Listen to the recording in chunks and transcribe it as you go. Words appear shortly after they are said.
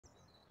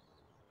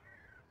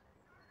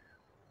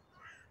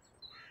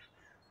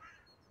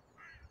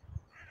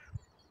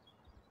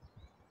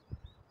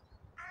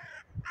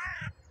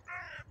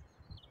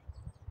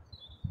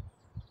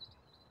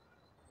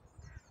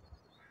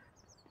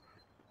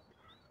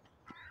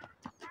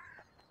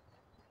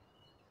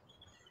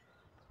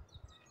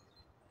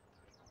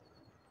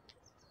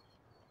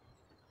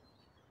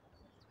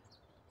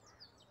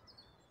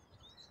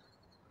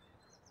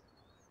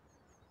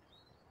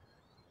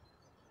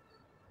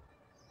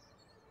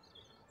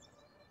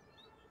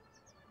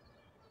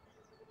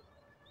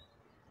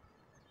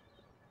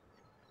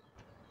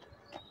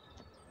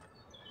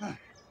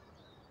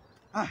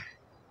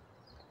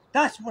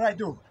That's what I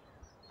do.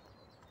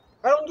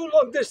 I don't do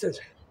long distance.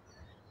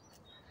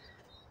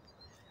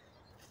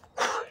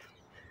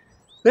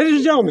 Ladies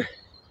and gentlemen,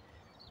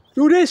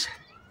 do this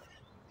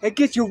and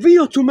get your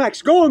VO2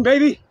 Max going,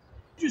 baby.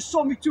 You just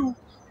saw me do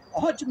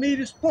 100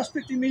 meters plus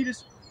 50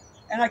 meters,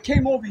 and I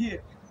came over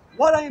here.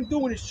 What I am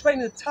doing is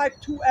training the type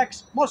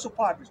 2X muscle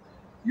fibers.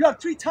 You have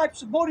 3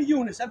 types of motor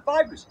units and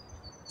fibers.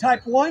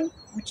 Type 1,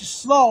 which is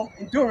slow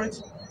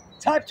endurance.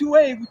 Type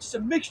 2A, which is a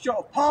mixture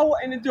of power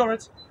and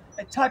endurance.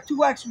 And type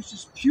 2X, which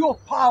is pure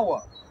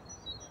power.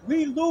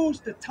 We lose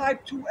the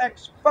type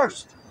 2X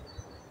first.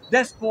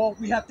 Therefore,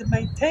 we have to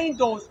maintain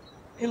those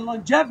in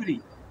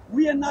longevity.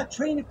 We are not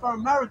training for a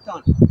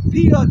marathon.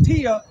 Peter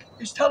Attia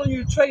is telling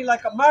you to train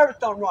like a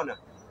marathon runner.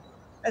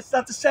 That's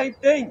not the same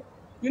thing.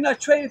 You're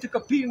not training to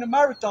compete in a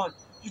marathon.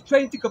 You're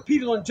training to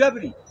compete in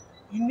longevity.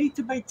 You need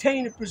to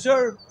maintain and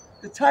preserve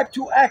the type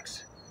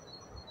 2X.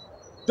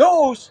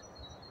 Those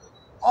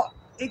are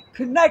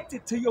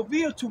connected to your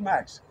VO2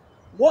 Max.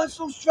 Once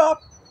those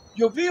drop,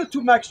 your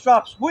VO2 Max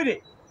drops with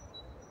it.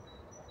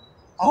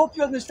 I hope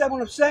you understand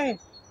what I'm saying.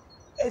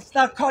 It's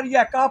not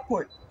cardiac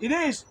output. It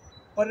is,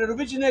 but it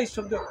originates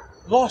from the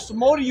loss of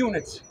motor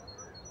units.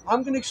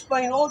 I'm going to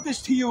explain all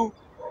this to you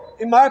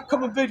in my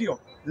upcoming video.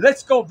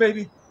 Let's go,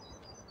 baby.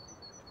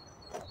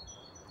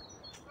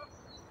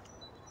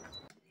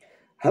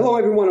 Hello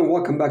everyone and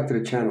welcome back to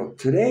the channel.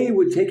 Today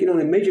we're taking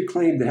on a major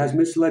claim that has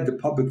misled the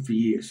public for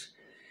years.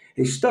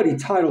 A study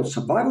titled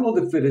Survival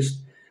of the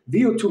Fittest,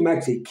 VO2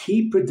 Max a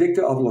Key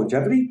Predictor of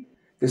Longevity?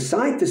 The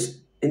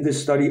scientists in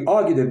this study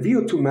argue that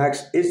VO2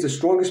 Max is the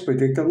strongest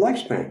predictor of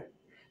lifespan.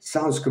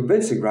 Sounds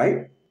convincing,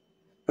 right?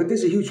 But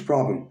there's a huge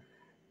problem.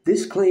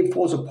 This claim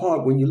falls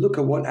apart when you look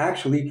at what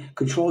actually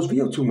controls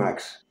VO2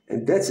 Max.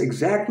 And that's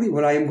exactly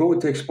what I am going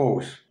to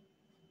expose.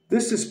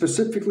 This is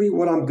specifically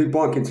what I'm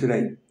debunking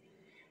today.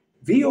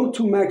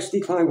 VO2 Max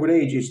decline with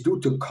age is due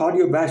to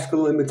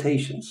cardiovascular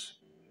limitations.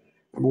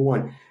 Number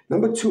 1.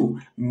 Number 2,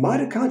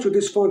 mitochondrial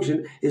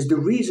dysfunction is the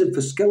reason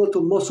for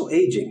skeletal muscle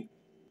aging.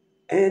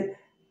 And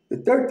the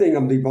third thing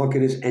I'm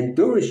debunking is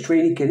endurance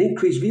training can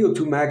increase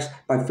VO2 Max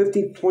by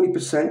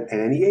 15-20% at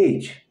any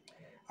age.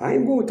 I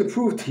am going to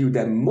prove to you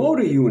that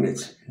motor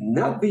units,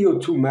 not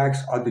VO2 Max,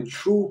 are the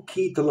true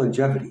key to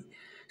longevity.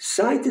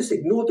 Scientists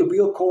ignore the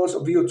real cause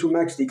of VO2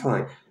 Max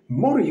decline,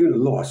 motor unit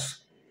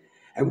loss.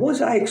 And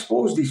once I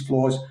expose these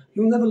flaws,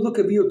 you'll never look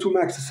at VO2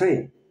 Max the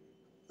same.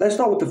 Let's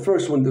start with the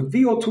first one, the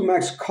VO2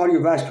 Max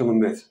Cardiovascular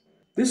Myth.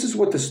 This is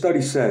what the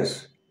study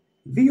says.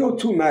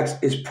 VO2 Max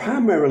is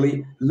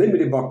primarily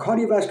limited by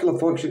cardiovascular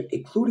function,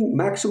 including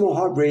maximal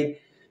heart rate,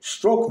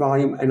 stroke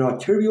volume, and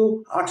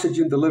arterial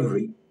oxygen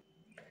delivery.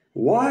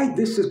 Why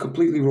this is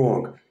completely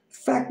wrong.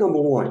 Fact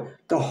number 1,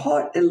 the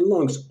heart and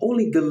lungs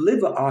only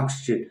deliver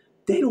oxygen.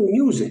 They don't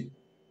use it.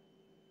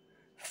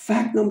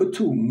 Fact number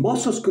 2,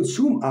 muscles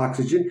consume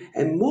oxygen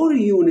and motor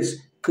units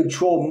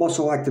control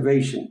muscle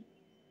activation.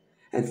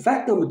 And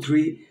fact number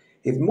 3,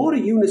 if motor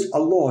units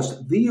are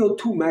lost,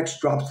 VO2 Max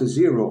drops to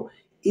 0,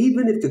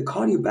 even if the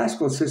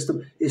cardiovascular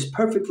system is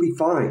perfectly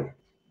fine.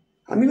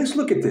 I mean, let's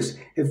look at this.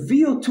 If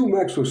VO2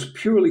 Max was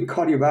purely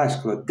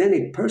cardiovascular, then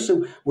a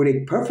person with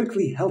a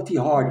perfectly healthy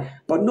heart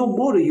but no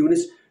motor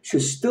units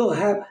should still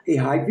have a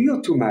high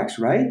VO2 Max,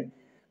 right?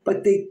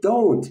 But they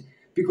don't,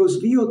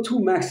 because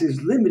VO2 Max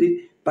is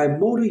limited by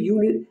motor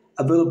unit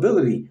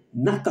availability,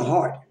 not the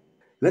heart.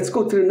 Let's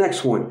go to the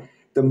next one,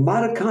 the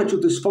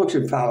mitochondrial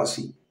dysfunction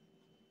fallacy.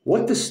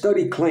 What the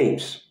study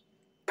claims,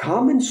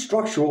 common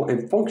structural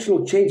and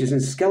functional changes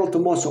in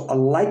skeletal muscle are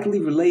likely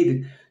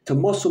related to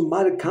muscle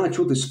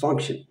mitochondrial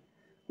dysfunction.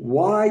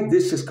 Why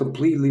this is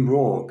completely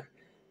wrong.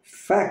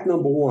 Fact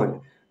number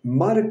 1,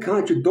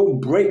 mitochondria don't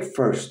break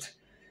first.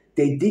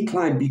 They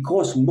decline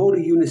because motor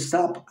units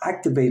stop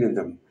activating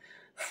them.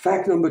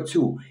 Fact number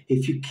 2,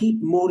 if you keep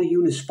motor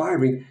units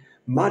firing,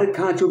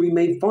 mitochondria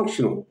remain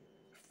functional.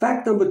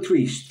 Fact number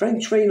 3,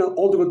 strength trained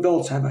older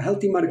adults have a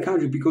healthy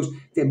mitochondria because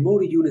their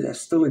motor units are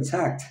still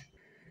intact.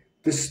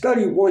 The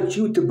study wants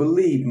you to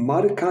believe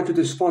mitochondrial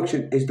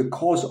dysfunction is the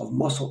cause of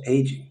muscle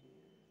aging.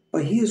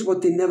 But here's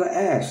what they never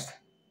asked.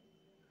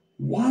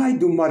 Why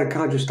do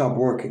mitochondria stop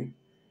working?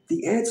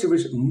 The answer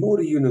is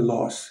motor unit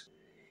loss.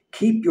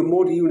 Keep your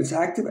motor units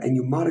active and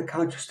your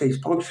mitochondria stays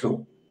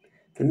functional.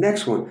 The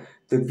next one,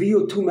 the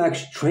VO2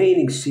 Max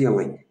Training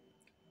Ceiling.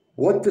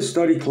 What the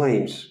study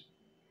claims.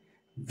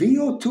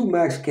 VO2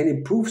 Max can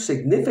improve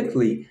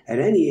significantly at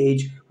any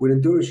age with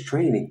endurance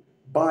training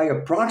by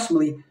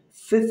approximately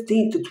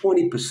 15 to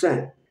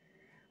 20%.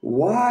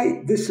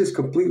 Why this is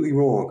completely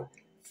wrong.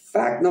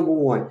 Fact number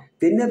 1,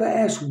 they never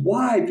asked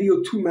why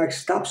VO2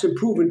 Max stops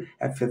improving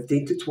at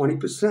 15 to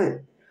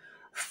 20%.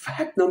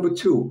 Fact number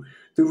 2,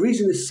 the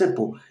reason is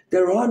simple.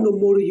 There are no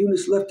motor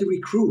units left to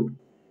recruit.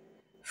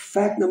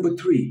 Fact number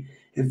 3,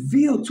 if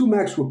VO2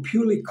 Max were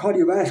purely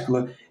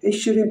cardiovascular, it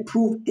should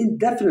improve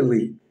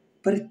indefinitely,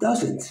 but it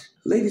doesn't.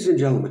 Ladies and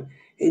gentlemen,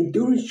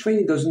 endurance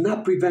training does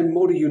not prevent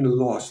motor unit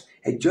loss.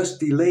 It just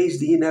delays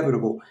the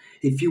inevitable.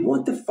 If you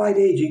want to fight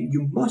aging,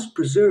 you must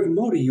preserve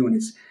motor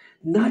units,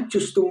 not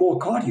just do more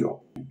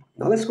cardio.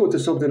 Now let's go to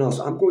something else.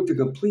 I'm going to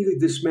completely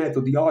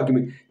dismantle the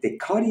argument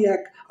that cardiac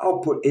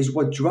output is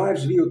what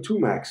drives VO2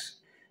 max.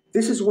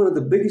 This is one of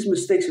the biggest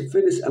mistakes in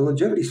fitness and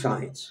longevity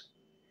science.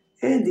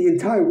 And the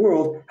entire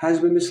world has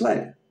been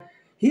misled.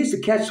 Here's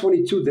the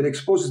catch-22 that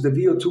exposes the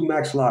VO2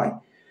 max lie.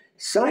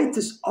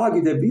 Scientists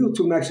argue that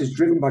VO2 max is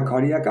driven by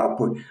cardiac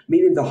output,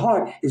 meaning the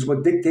heart is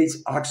what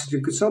dictates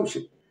oxygen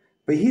consumption.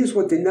 But here's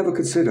what they never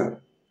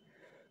consider.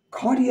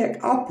 Cardiac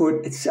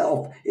output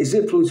itself is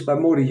influenced by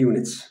motor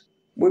units.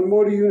 When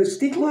motor units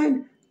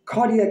decline,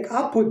 cardiac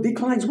output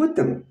declines with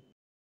them.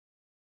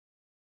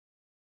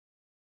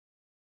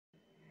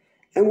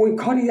 And when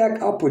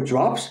cardiac output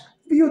drops,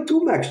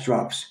 VO2 max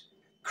drops,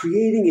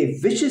 creating a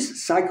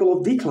vicious cycle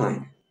of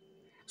decline.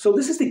 So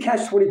this is the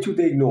catch-22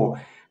 they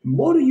ignore.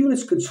 Motor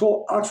units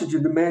control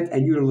oxygen demand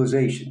and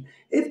utilization.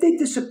 If they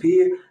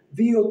disappear,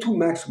 VO2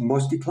 max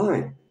must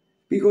decline,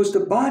 because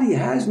the body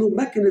has no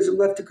mechanism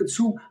left to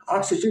consume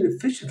oxygen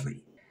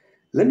efficiently.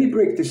 Let me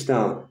break this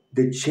down.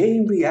 The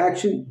chain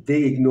reaction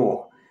they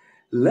ignore.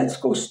 Let's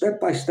go step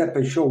by step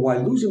and show why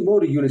losing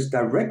motor units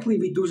directly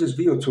reduces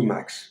VO2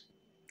 max.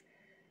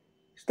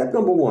 Step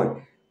number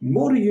 1.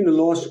 Motor unit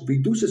loss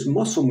reduces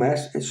muscle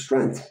mass and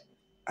strength.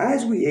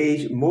 As we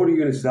age, motor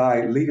units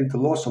die, leading to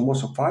loss of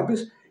muscle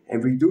fibers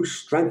and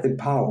reduced strength and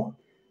power.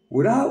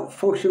 Without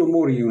functional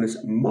motor units,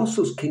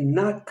 muscles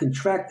cannot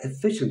contract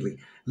efficiently,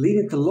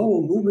 leading to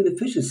lower movement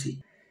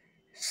efficiency.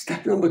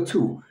 Step number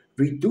 2.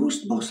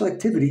 Reduced muscle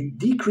activity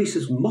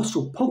decreases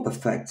muscle pump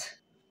effect.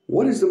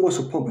 What is the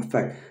muscle pump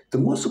effect? The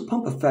muscle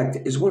pump effect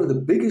is one of the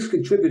biggest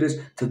contributors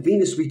to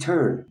venous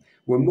return.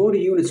 When motor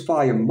units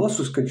fire,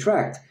 muscles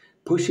contract,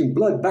 pushing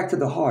blood back to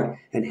the heart,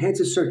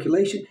 enhancing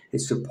circulation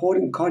and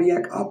supporting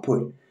cardiac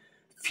output.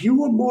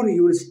 Fewer motor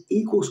units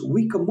equals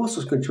weaker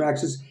muscle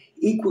contractions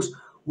equals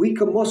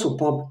weaker muscle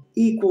pump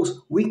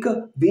equals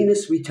weaker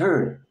venous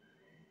return.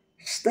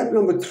 Step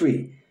number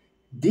 3.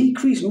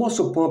 Decreased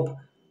muscle pump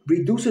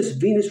reduces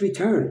venous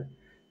return.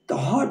 The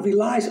heart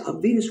relies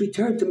on venous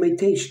return to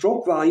maintain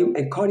stroke volume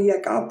and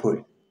cardiac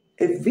output.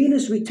 If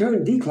venous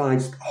return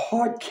declines, the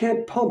heart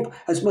can't pump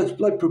as much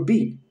blood per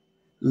beat,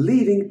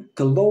 leading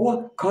to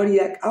lower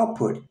cardiac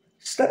output.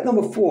 Step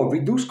number 4,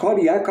 reduced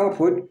cardiac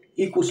output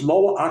equals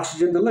lower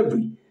oxygen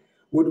delivery.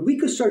 With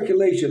weaker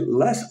circulation,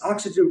 less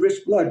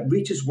oxygen-rich blood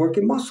reaches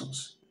working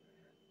muscles.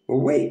 But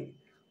wait,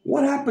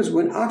 what happens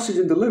when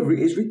oxygen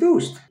delivery is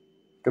reduced?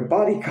 The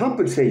body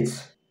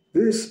compensates.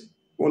 This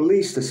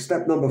leads to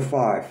step number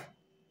 5,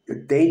 the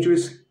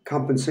dangerous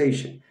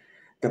compensation.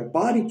 The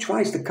body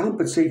tries to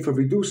compensate for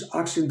reduced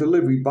oxygen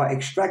delivery by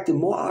extracting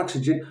more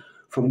oxygen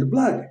from the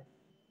blood.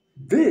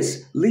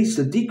 This leads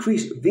to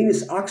decreased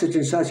venous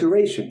oxygen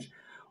saturation,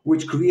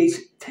 which creates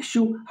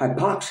tissue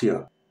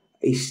hypoxia,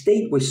 a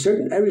state where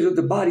certain areas of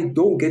the body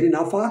don't get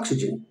enough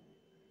oxygen.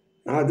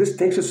 Now this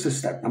takes us to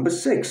step number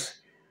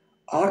 6.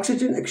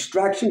 Oxygen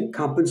extraction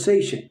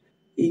compensation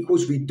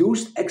equals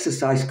reduced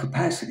exercise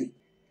capacity.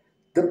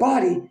 The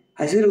body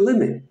has hit a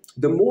limit.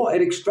 The more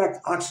it extracts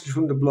oxygen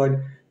from the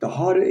blood, the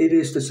harder it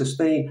is to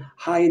sustain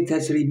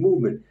high-intensity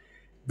movement.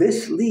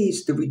 This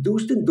leads to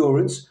reduced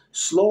endurance,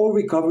 slower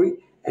recovery,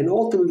 and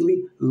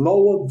ultimately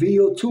lower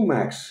VO2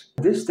 max.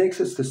 This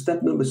takes us to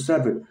step number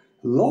 7.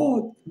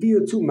 Lower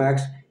VO2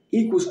 max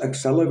equals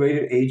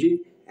accelerated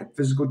aging and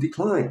physical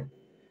decline.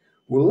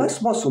 With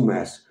less muscle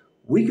mass,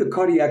 weaker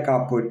cardiac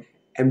output,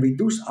 and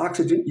reduced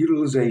oxygen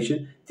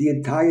utilization, the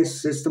entire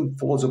system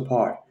falls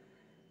apart.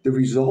 The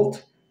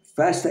result?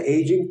 Faster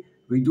aging,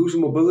 reduced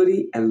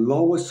mobility, and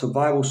lower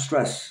survival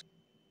stress.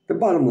 The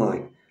bottom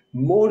line,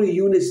 motor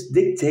units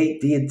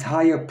dictate the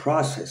entire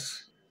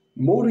process.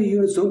 Motor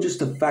units don't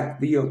just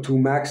affect VO2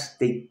 max,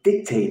 they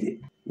dictate it.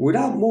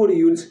 Without motor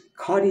units,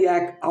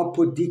 cardiac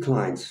output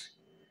declines.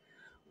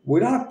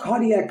 Without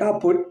cardiac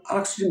output,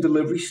 oxygen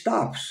delivery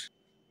stops.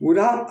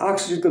 Without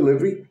oxygen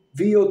delivery,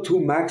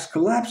 VO2 max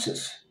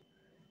collapses.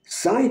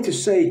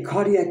 Scientists say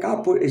cardiac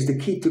output is the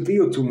key to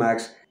VO2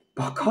 max,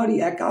 but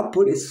cardiac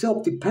output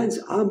itself depends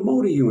on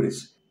motor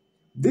units.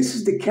 This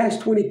is the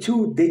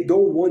catch-22 they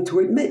don't want to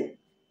admit.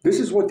 This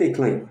is what they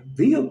claim.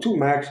 VO2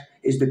 max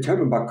is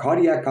determined by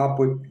cardiac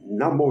output,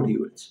 not motor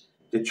units.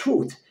 The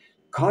truth,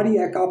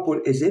 cardiac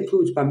output is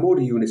influenced by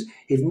motor units.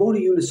 If motor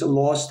units are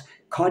lost,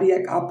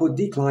 cardiac output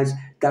declines,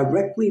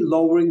 directly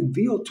lowering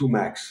VO2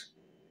 max.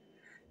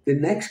 The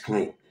next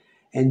claim,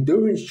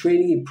 endurance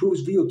training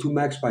improves VO2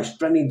 max by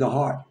strengthening the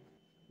heart.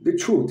 The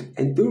truth,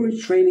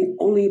 endurance training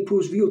only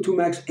improves VO2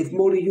 max if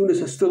motor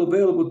units are still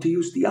available to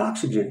use the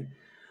oxygen.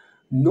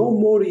 No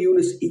motor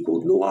units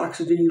equals no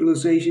oxygen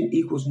utilization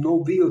equals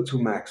no VO2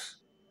 max.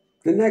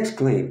 The next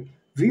claim,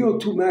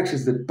 VO2 max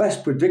is the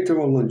best predictor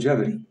of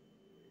longevity.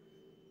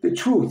 The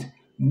truth,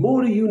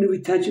 motor unit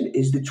retention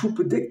is the true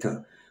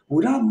predictor.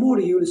 Without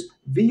motor units,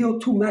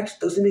 VO2 max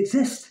doesn't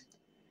exist.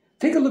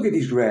 Take a look at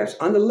these graphs.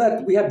 On the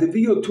left, we have the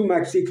VO2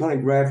 max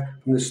decline graph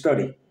from the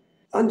study.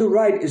 On the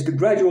right is the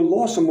gradual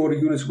loss of motor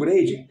units with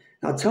aging.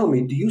 Now tell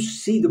me, do you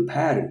see the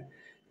pattern?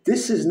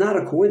 This is not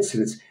a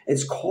coincidence.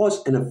 It's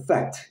cause and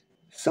effect.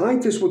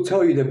 Scientists will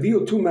tell you that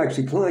VO2 max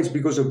declines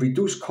because of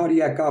reduced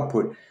cardiac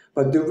output,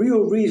 But the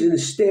real reason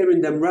is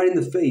staring them right in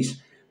the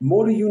face.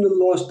 Motor unit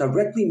loss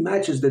directly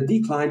matches the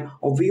decline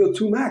of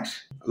VO2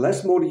 max.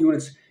 Less motor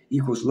units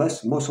equals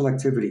less muscle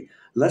activity.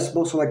 Less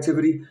muscle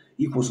activity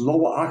equals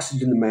lower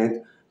oxygen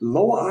demand.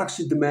 Lower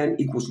oxygen demand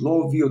equals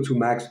lower VO2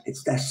 max.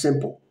 It's that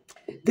simple.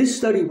 This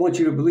study wants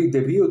you to believe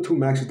that VO2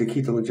 max is the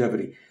key to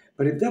longevity.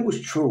 But if that was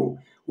true,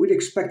 we'd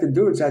expect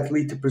endurance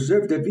athletes to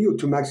preserve their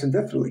VO2 max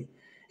indefinitely.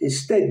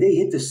 Instead, they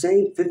hit the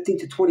same 15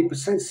 to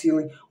 20%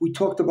 ceiling we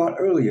talked about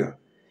earlier.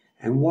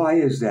 And why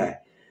is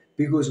that?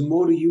 Because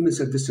motor units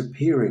are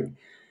disappearing.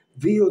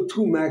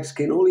 VO2 max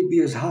can only be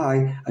as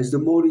high as the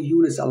motor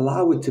units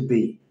allow it to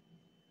be.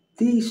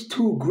 These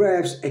two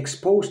graphs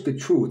expose the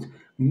truth.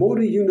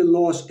 Motor unit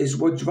loss is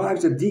what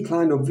drives the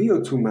decline of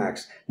VO2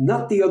 max,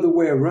 not the other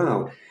way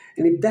around.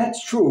 And if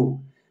that's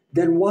true,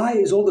 then why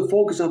is all the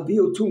focus on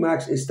VO2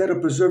 max instead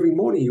of preserving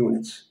motor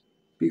units?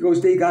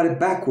 Because they got it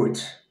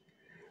backwards.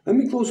 Let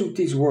me close with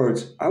these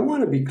words. I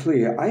want to be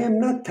clear. I am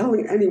not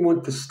telling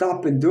anyone to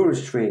stop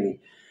endurance training.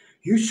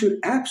 You should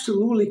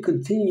absolutely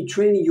continue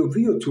training your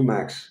VO2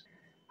 max.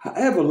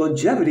 However,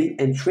 longevity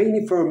and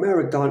training for a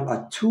marathon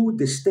are two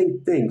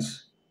distinct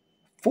things.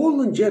 For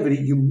longevity,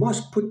 you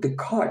must put the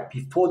cart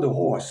before the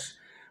horse.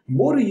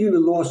 Motor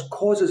unit loss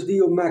causes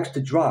VO max to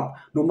drop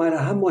no matter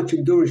how much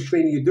endurance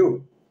training you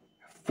do.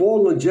 For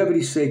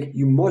longevity's sake,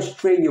 you must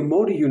train your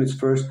motor units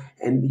first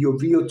and your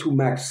VO2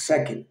 max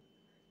second.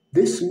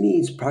 This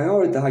means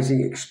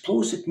prioritizing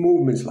explosive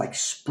movements like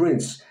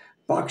sprints,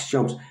 box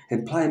jumps,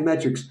 and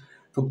plyometrics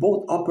for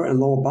both upper and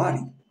lower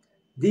body.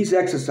 These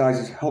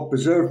exercises help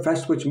preserve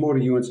fast-twitch motor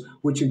units,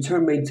 which in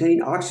turn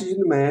maintain oxygen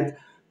demand,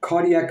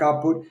 cardiac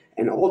output,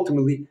 and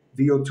ultimately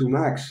VO2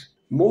 max.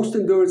 Most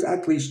endurance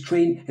athletes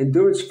train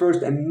endurance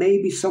first and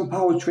maybe some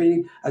power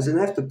training as an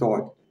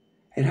afterthought.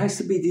 It has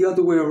to be the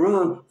other way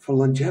around for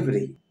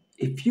longevity.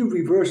 If you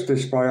reverse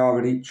this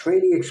priority,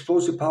 training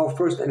explosive power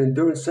first and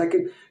endurance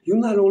second, you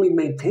not only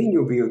maintain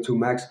your VO2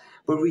 max,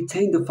 but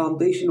retain the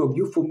foundation of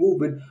youthful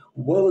movement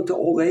well into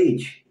old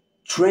age.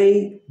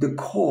 Train the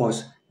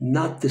cause,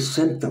 not the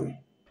symptom.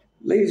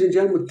 Ladies and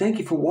gentlemen, thank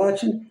you for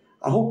watching.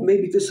 I hope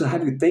maybe this will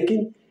have you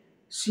thinking.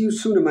 See you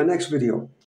soon in my next video.